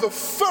am the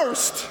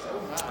first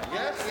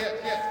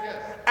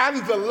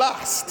and the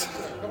last.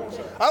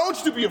 I don't want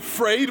you to be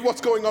afraid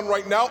what's going on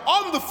right now.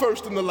 I'm the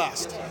first and the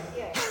last.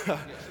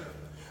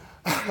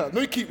 Let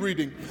me keep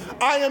reading.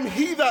 I am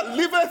he that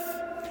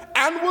liveth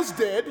and was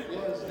dead,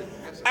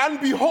 and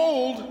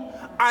behold,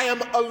 I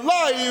am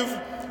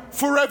alive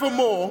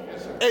forevermore.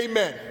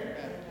 Amen.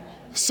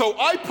 So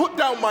I put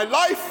down my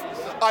life,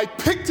 I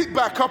picked it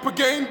back up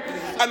again,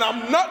 and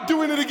I'm not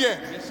doing it again.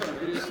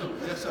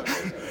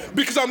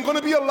 Because I'm going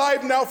to be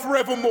alive now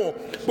forevermore.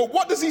 But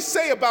what does he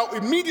say about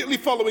immediately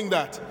following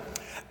that?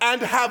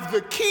 And have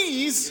the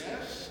keys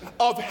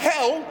of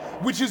hell,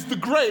 which is the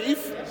grave,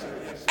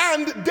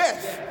 and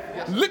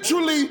death.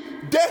 Literally,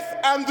 death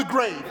and the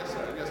grave.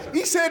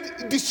 He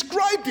said,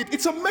 described it.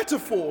 It's a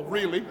metaphor,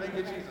 really,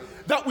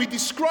 that we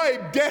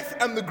describe death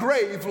and the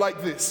grave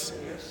like this.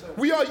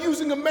 We are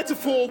using a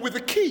metaphor with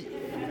a key.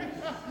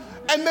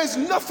 And there's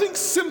nothing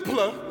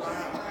simpler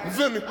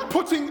than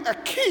putting a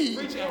key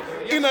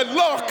in a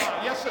lock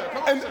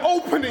and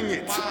opening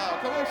it.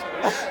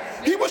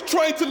 He was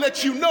trying to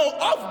let you know,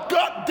 I've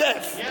got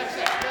death.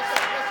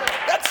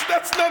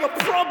 That's not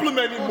a problem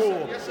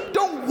anymore.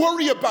 Don't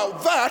worry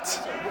about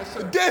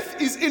that. Death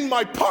is in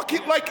my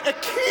pocket like a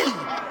key.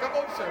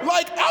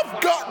 Like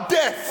I've got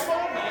death.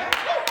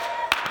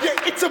 Yeah,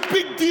 it's a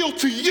big deal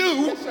to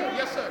you.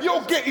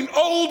 You're getting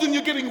old and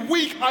you're getting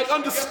weak. I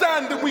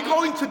understand that we're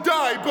going to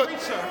die, but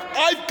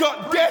I've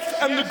got death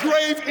and the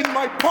grave in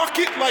my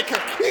pocket like a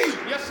key.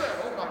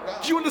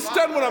 Do you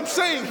understand what I'm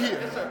saying here?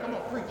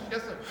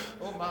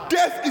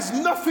 Death is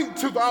nothing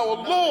to our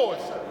Lord.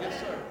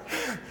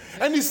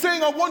 And he's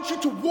saying, I want you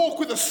to walk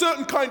with a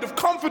certain kind of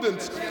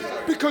confidence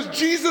because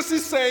Jesus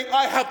is saying,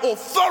 I have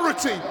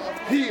authority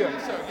here.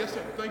 Yes,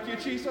 sir. Thank you,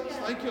 Jesus.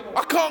 Thank you, Lord.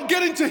 I can't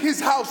get into his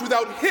house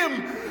without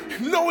him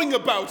knowing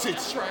about it.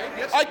 That's right.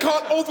 Yes, I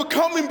can't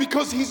overcome him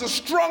because he's a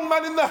strong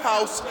man in the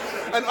house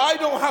and I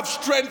don't have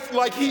strength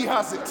like he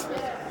has it.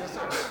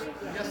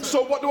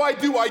 So what do?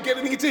 I get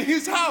into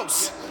his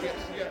house.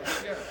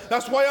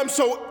 That's why I'm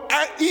so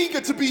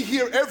eager to be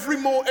here every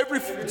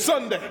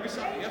Sunday.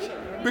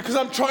 Because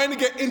I'm trying to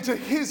get into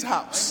his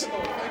house.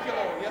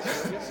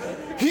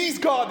 He's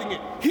guarding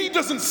it. He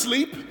doesn't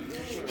sleep.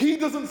 He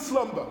doesn't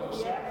slumber.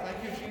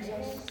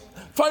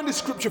 Find this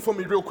scripture for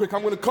me real quick.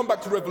 I'm going to come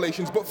back to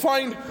Revelations, but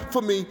find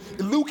for me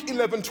Luke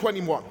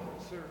 11:21.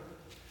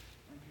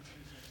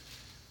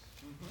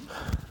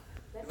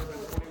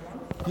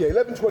 Yeah,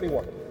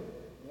 11:21.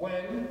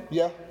 When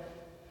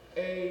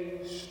a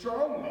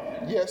strong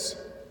man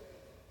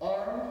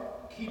armed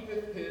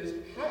keepeth his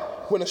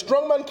house. When a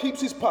strong man keeps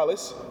his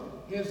palace,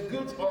 his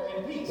goods are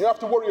in peace. You don't have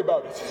to worry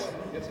about it.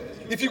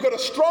 If you've got a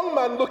strong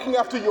man looking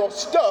after your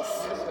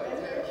stuff,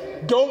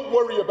 don't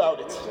worry about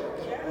it.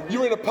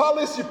 You're in a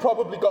palace, you've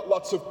probably got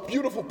lots of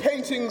beautiful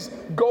paintings,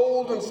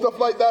 gold and stuff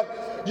like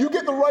that. You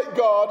get the right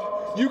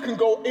guard, you can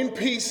go in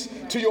peace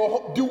to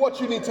do what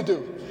you need to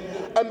do.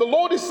 And the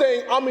Lord is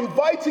saying, I'm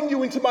inviting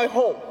you into my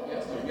home.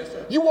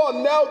 You are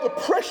now the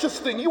precious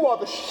thing, you are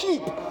the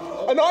sheep,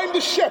 and I'm the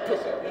shepherd.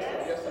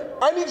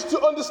 I need you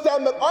to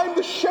understand that I'm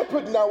the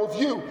shepherd now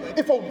of you.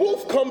 If a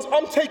wolf comes,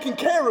 I'm taking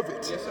care of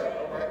it.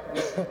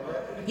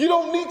 You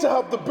don't need to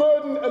have the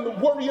burden and the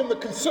worry and the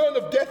concern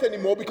of death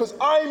anymore because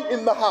I'm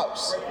in the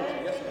house.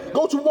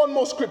 Go to one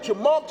more scripture,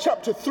 Mark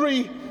chapter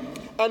 3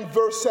 and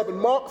verse 7.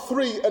 Mark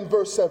 3 and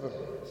verse 7.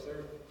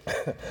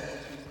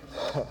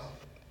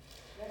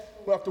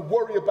 We don't have to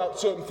worry about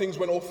certain things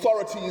when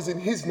authority is in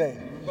his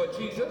name. But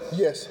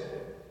Jesus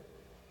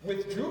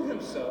withdrew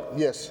himself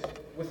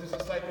with his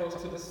disciples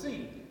to the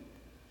sea.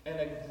 And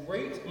a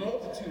great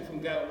multitude from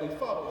Galilee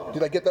followed him.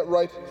 Did I get that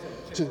right?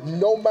 So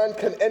no man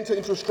can enter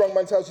into a strong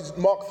man's house. It's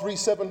Mark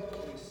 3:7.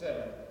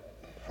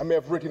 I may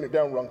have written it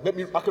down wrong.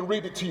 I can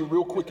read it to you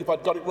real quick if I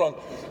got it wrong.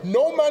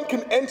 No man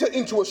can enter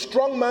into a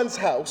strong man's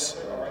house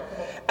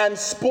and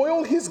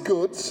spoil his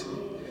goods,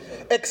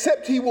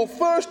 except he will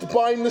first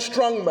bind the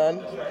strong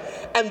man,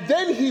 and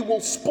then he will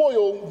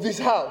spoil this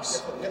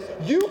house.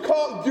 You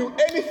can't do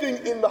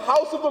anything in the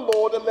house of the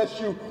Lord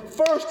unless you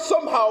first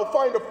somehow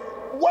find a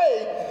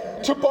way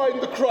to bind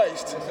the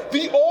Christ,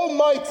 the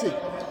Almighty.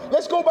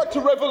 Let's go back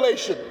to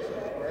Revelation.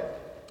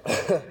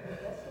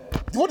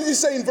 What does he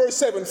say in verse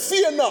 7?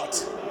 Fear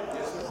not,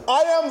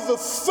 I am the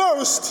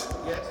first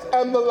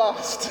and the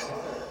last.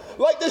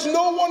 Like there's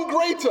no one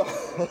greater.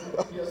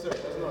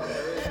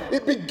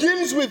 It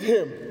begins with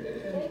him.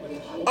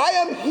 I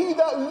am he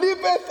that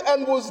liveth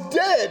and was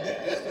dead.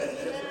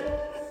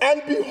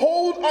 And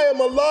behold, I am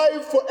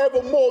alive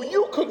forevermore.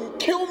 You couldn't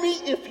kill me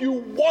if you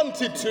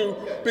wanted to,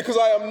 because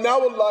I am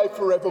now alive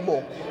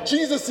forevermore.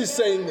 Jesus is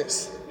saying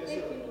this.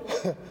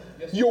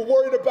 You're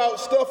worried about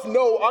stuff?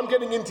 No, I'm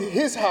getting into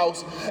his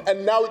house,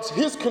 and now it's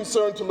his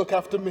concern to look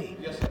after me.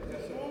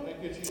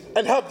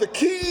 And have the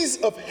keys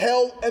of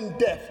hell and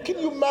death. Can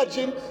you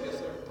imagine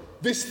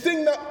this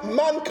thing that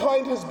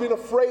mankind has been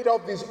afraid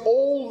of this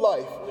whole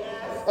life?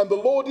 And the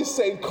Lord is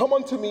saying, come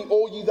unto me,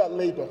 all ye that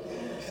labor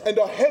and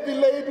are heavy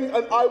laden,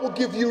 and I will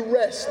give you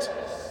rest.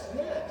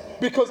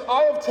 Because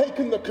I have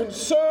taken the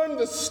concern,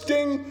 the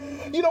sting.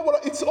 You know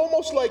what? It's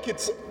almost like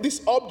it's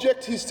this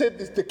object, he said,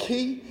 is the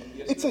key.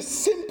 It's a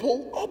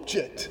simple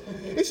object.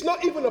 It's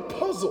not even a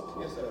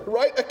puzzle,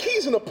 right? A key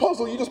isn't a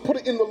puzzle. You just put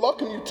it in the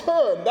lock and you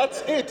turn.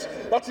 That's it.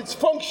 That's its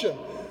function,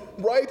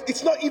 right?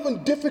 It's not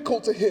even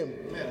difficult to him.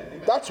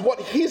 That's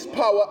what his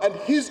power and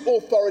his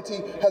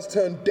authority has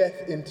turned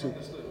death into.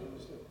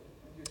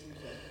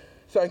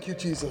 Thank you,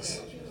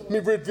 Jesus. Let me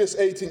read verse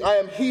 18. I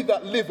am he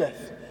that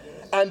liveth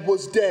and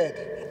was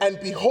dead, and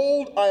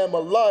behold, I am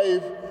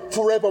alive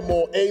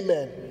forevermore.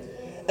 Amen.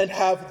 And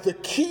have the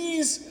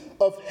keys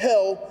of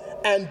hell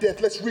and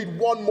death. Let's read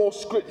one more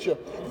scripture.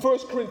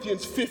 1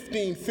 Corinthians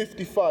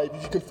 15:55.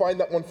 If you can find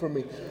that one for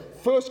me.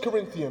 1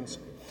 Corinthians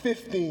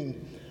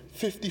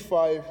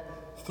 15:55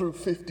 through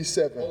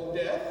 57. O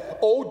death.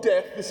 O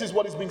death, this is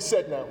what is being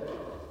said now.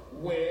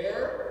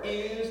 where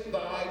is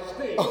thy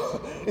sting?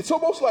 It's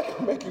almost like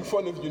I'm making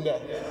fun of you now.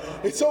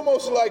 It's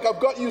almost like I've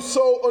got you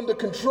so under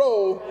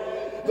control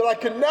that I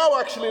can now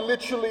actually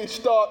literally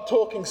start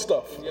talking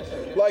stuff. Yes,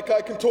 sir. Like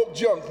I can talk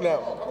junk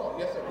now.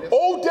 Yes, sir. Yes, sir.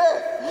 Oh,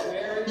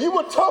 death, you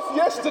were tough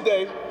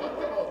yesterday.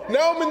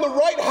 Now I'm in the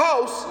right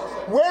house.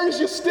 Where is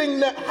your sting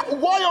now?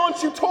 Why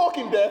aren't you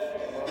talking, death?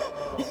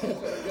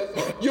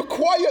 You're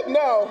quiet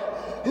now,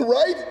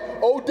 right?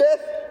 Oh, death.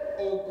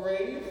 Oh,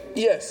 grave.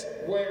 Yes.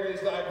 Where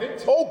is thy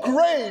victory? Oh,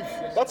 grave.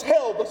 That's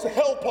hell. That's the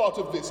hell part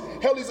of this.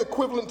 Hell is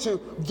equivalent to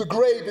the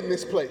grave in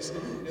this place.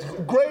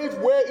 Grave,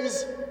 where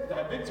is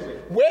thy victory?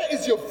 Where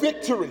is your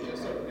victory? Yes,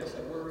 sir. Yes,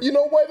 sir. You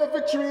know where the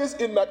victory is?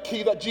 In that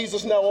key that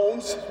Jesus now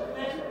owns.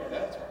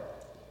 That's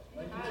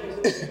right. Thank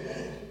you, Jesus.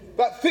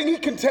 That thing he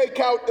can take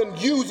out and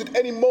use at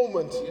any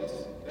moment. Yes.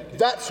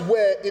 That's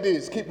where it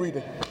is. Keep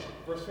reading.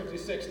 Verse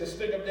 56, the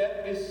sting of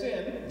death is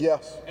sin.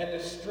 Yes. And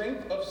the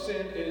strength of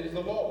sin is the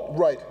law.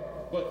 Right.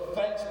 But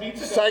thanks be to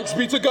God. Thanks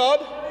be to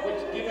God.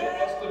 Which given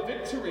us the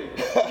victory.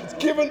 Has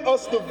given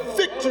us the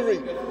victory.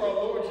 Through our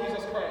Lord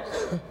Jesus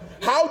Christ.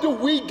 How do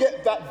we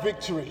get that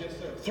victory? Yes,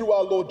 sir. Through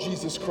our Lord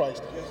Jesus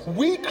Christ.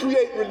 We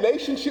create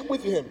relationship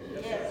with him.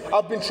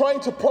 I've been trying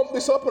to pump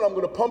this up and I'm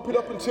going to pump it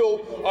up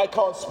until I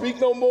can't speak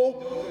no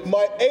more.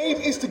 My aim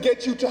is to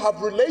get you to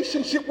have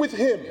relationship with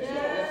him.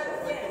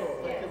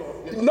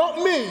 Not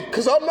me,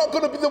 because I'm not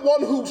going to be the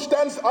one who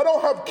stands. I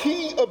don't have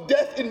key of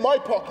death in my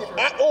pocket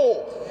at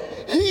all.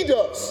 He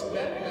does.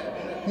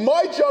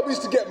 My job is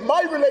to get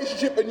my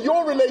relationship and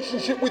your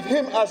relationship with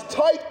him as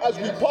tight as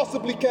we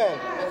possibly can.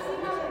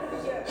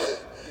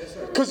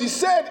 Because he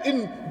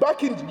said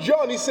back in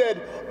John, he said,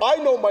 I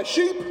know my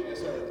sheep,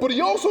 but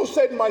he also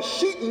said my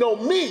sheep know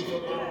me.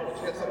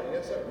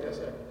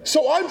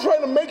 So I'm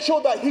trying to make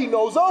sure that he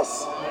knows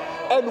us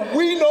and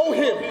we know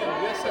him.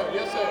 Yes, sir.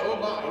 Yes, sir. Oh,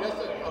 my. Yes,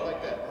 sir. I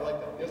like that. I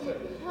like that. Yes, sir.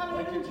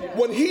 Thank you, Jesus.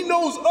 When he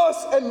knows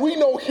us and we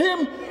know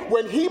him,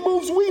 when he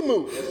moves, we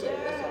move. Yes, sir.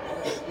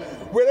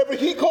 Wherever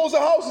he calls a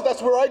house,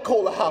 that's where I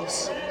call a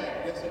house.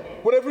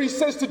 Whatever he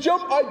says to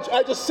jump,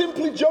 I just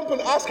simply jump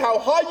and ask how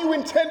high you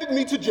intended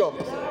me to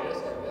jump.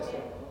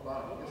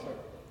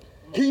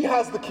 He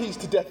has the keys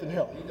to death and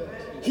hell.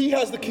 He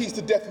has the keys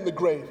to death and the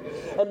grave.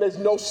 And there's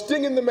no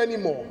sting in them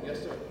anymore.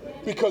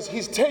 Because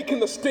he's taken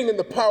the sting and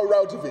the power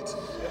out of it.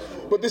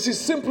 But this is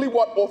simply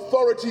what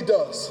authority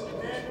does.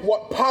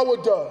 What power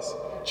does.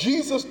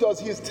 Jesus does.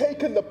 He has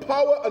taken the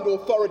power and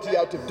authority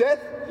out of death.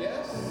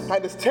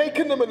 And has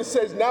taken them and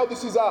says, now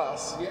this is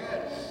ours.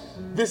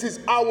 This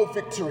is our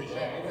victory.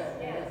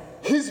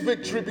 His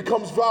victory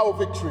becomes our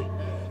victory.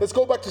 Let's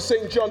go back to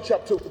St. John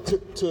chapter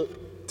to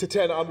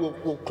 10 and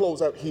we'll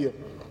close out here.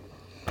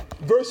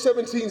 Verse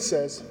 17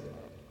 says,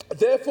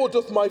 therefore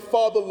doth my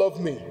Father love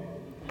me,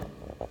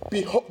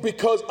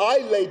 because I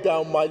lay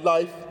down my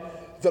life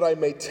that I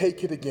may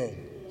take it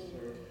again.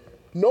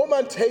 No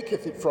man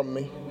taketh it from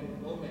me,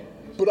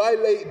 but I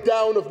lay it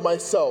down of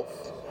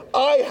myself.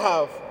 I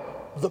have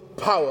the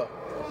power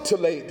to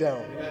lay it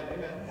down,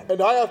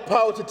 and I have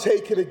power to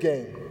take it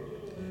again.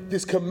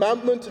 This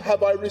commandment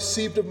have I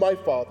received of my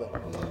Father.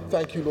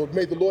 Thank you, Lord.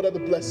 May the Lord add the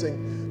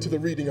blessing to the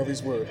reading of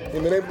his word.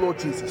 In the name of the Lord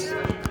Jesus.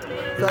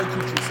 Thank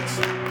you,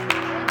 Jesus.